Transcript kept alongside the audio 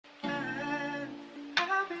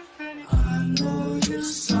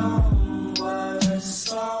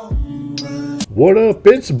What up?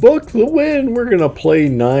 It's Book the Win. We're gonna play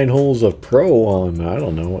 9 holes of pro on, I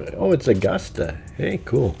don't know. Oh, it's Augusta. Hey,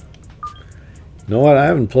 cool. You know what? I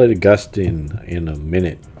haven't played Augusta in a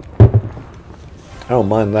minute. I don't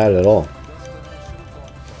mind that at all.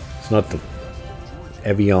 It's not the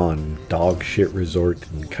Evian dog shit resort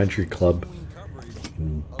and country club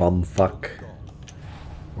and bumfuck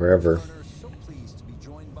wherever.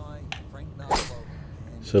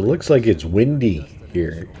 So it looks like it's windy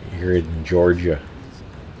here in Georgia.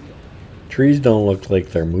 Trees don't look like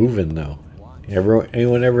they're moving though.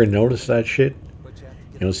 Anyone ever notice that shit?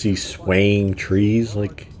 You don't see swaying trees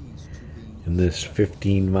like in this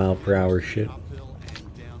 15-mile-per-hour shit.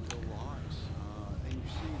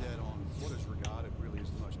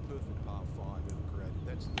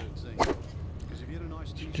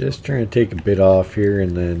 Just trying to take a bit off here,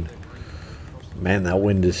 and then, man, that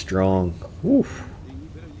wind is strong. Woof.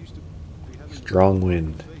 Strong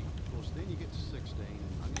wind.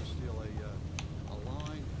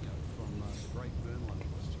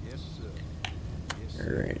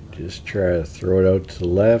 Alright, just try to throw it out to the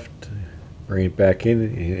left, bring it back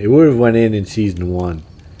in. It would have went in season 1,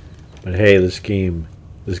 but hey, this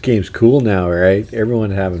game's cool now, right?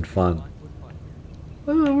 Everyone having fun.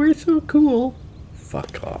 Oh, we're so cool.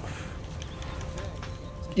 Fuck off.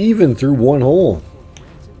 Even through 1 hole.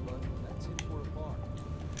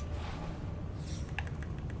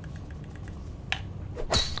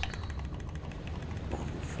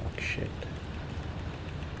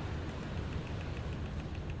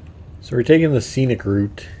 So we're taking the scenic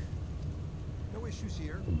route,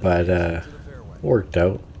 but worked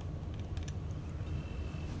out.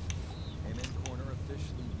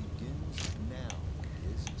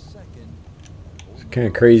 It's kind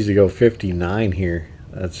of crazy to go 59 here.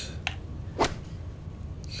 It's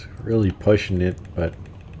really pushing it, but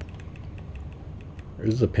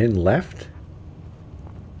there's the pin left.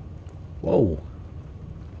 Whoa.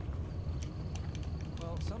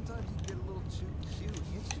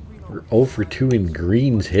 We're 0 for 2 in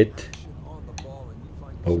greens hit,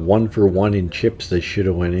 but 1 for 1 in chips that should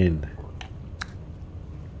have went in.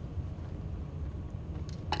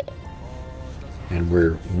 And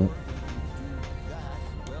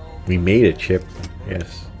we made a chip,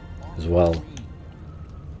 yes, as well.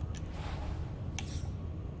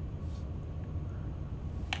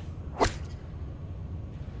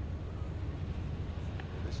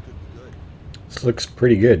 This looks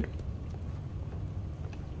pretty good.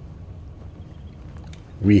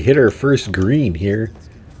 We hit our first green here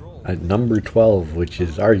at number 12, which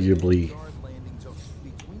is arguably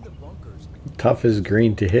toughest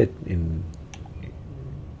green to hit even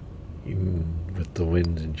with the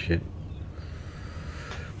winds and shit.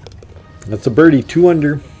 That's a birdie, 2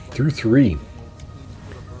 under through 3.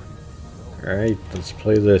 Alright, let's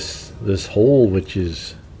play this hole, which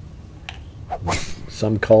is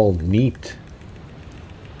some call neat.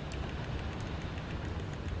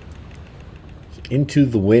 Into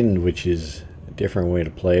the wind, which is a different way to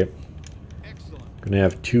play it. Gonna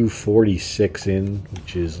have 246 in,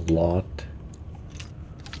 which is a lot.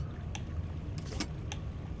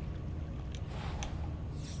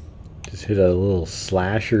 Just hit a little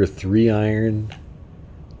slasher 3-iron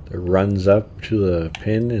that runs up to the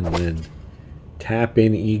pin, and then tap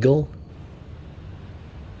in eagle,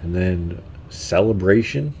 and then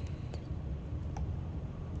celebration.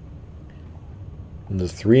 And the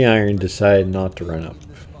 3-iron decided not to run up.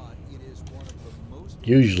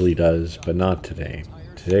 Usually does, but not today.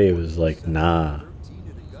 Today it was like, nah.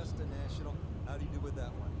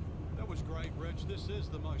 That was great, Rich. This is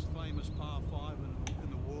the most famous par 5 in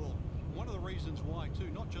the world. One of the reasons why, too,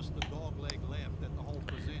 not just the dog leg left that the hole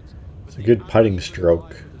presents. It's a good putting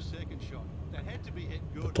stroke.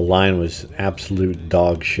 But the line was absolute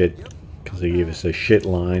dog shit because they gave us a shit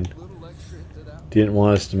line. Didn't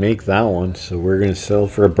want us to make that one, so we're going to settle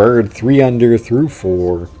for a bird. 3 under through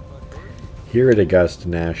 4 here at Augusta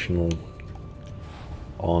National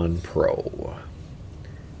on pro.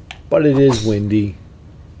 But it is windy,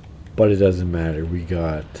 but it doesn't matter. We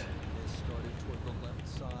got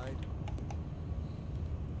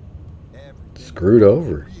screwed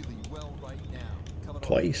over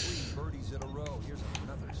twice.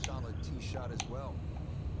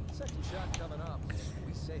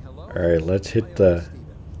 Alright, let's hit the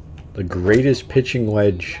greatest pitching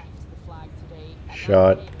wedge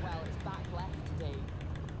shot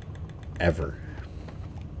ever.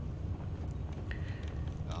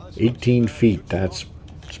 18 feet, that's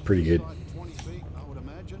pretty good.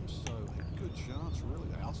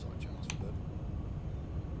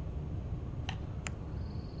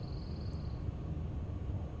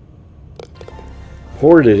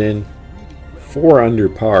 Poured it in. 4 under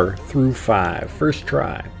par through 5. First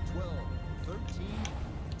try. 12, 13,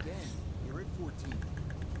 again. You're at 14.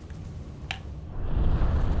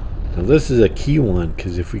 Now this is a key one,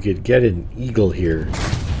 because if we could get an eagle here,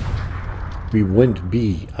 we wouldn't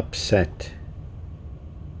be upset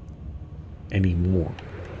anymore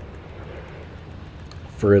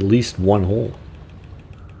for at least one hole.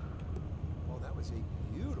 Oh, that was a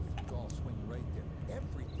beautiful golf swing right there.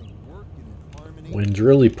 Everything working in harmony. Wind's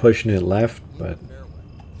really pushing it left, but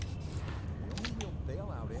Only real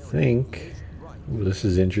bailout I area think is right. ooh, this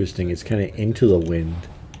is interesting. It's kind of into the wind,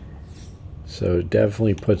 so it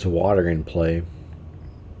definitely puts water in play.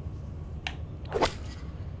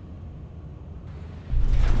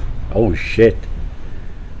 Oh shit.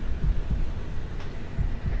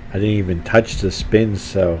 I didn't even touch the spin,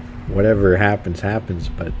 so whatever happens, happens,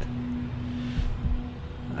 but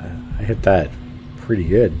I hit that pretty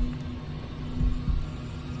good.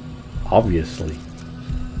 Obviously.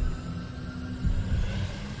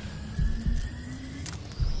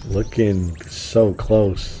 Looking so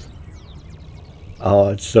close. Oh,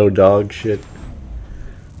 it's so dog shit.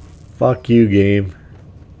 Fuck you, game.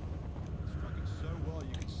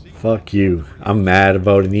 Fuck you. I'm mad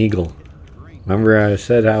about an eagle. Remember I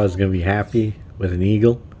said I was going to be happy with an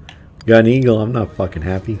eagle? Got an eagle, I'm not fucking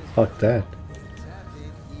happy. Fuck that.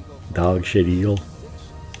 Dog shit eagle.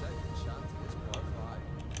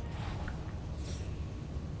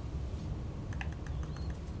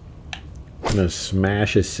 I'm going to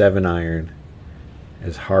smash a 7-iron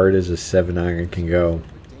as hard as a 7-iron can go.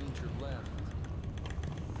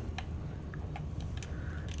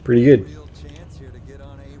 Pretty good.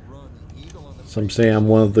 Some say I'm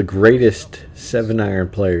one of the greatest 7-iron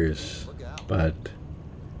players, but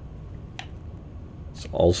it's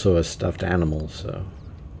also a stuffed animal, so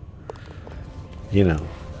you know,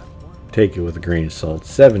 take it with a grain of salt.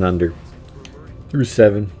 7 under through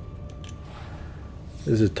 7.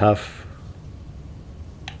 This is tough.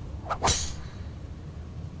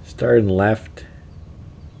 Starting left.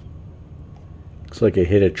 Looks like it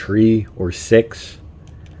hit a tree or 6.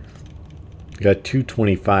 Got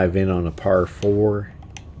 225 in on a par 4.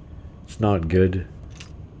 It's not good.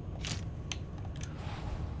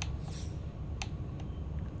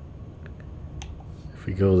 If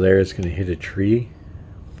we go there, it's going to hit a tree.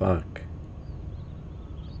 Fuck.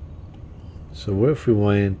 So what if we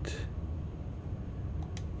went...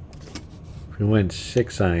 If we went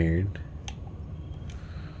 6-iron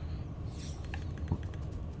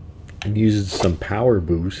and used some power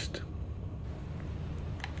boost,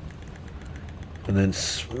 and then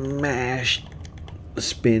smash the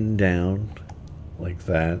spin down like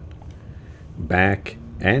that, back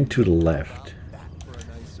and to the left,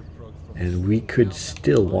 and we could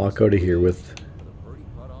still walk out of here with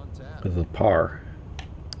a par.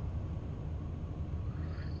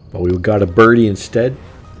 But we got a birdie instead,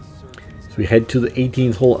 so we head to the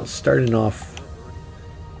 18th hole, starting off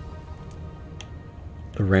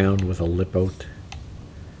the round with a lip out,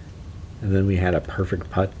 and then we had a perfect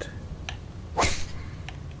putt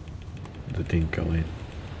that didn't go in.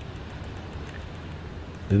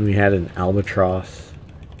 Then we had an albatross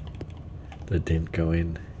that didn't go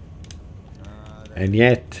in. And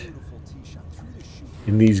yet,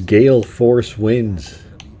 in these gale force winds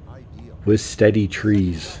with steady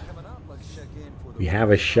trees, we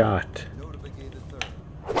have a shot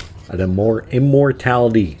at a more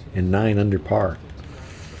immortality in 9 under par.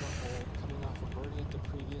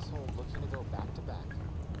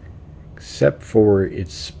 Except for it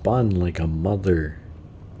spun like a mother.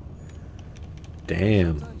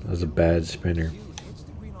 Damn, that was a bad spinner.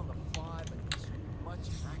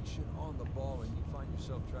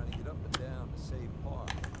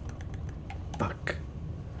 Fuck.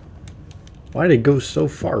 Why'd it go so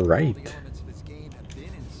far right?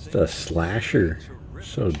 It's a slasher.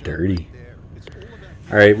 So dirty.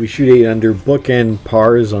 Alright, we shoot 8 under. Bookend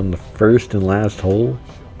pars on the first and last hole.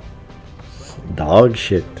 Dog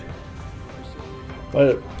shit.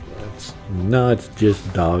 But no, it's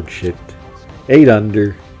just dog shit. 8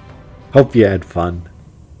 under. Hope you had fun.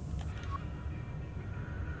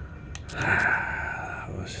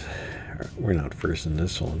 We're not first in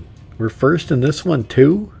this one. We're first in this one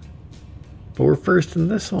too? But we're first in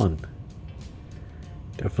this one.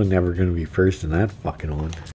 Definitely never going to be first in that fucking one.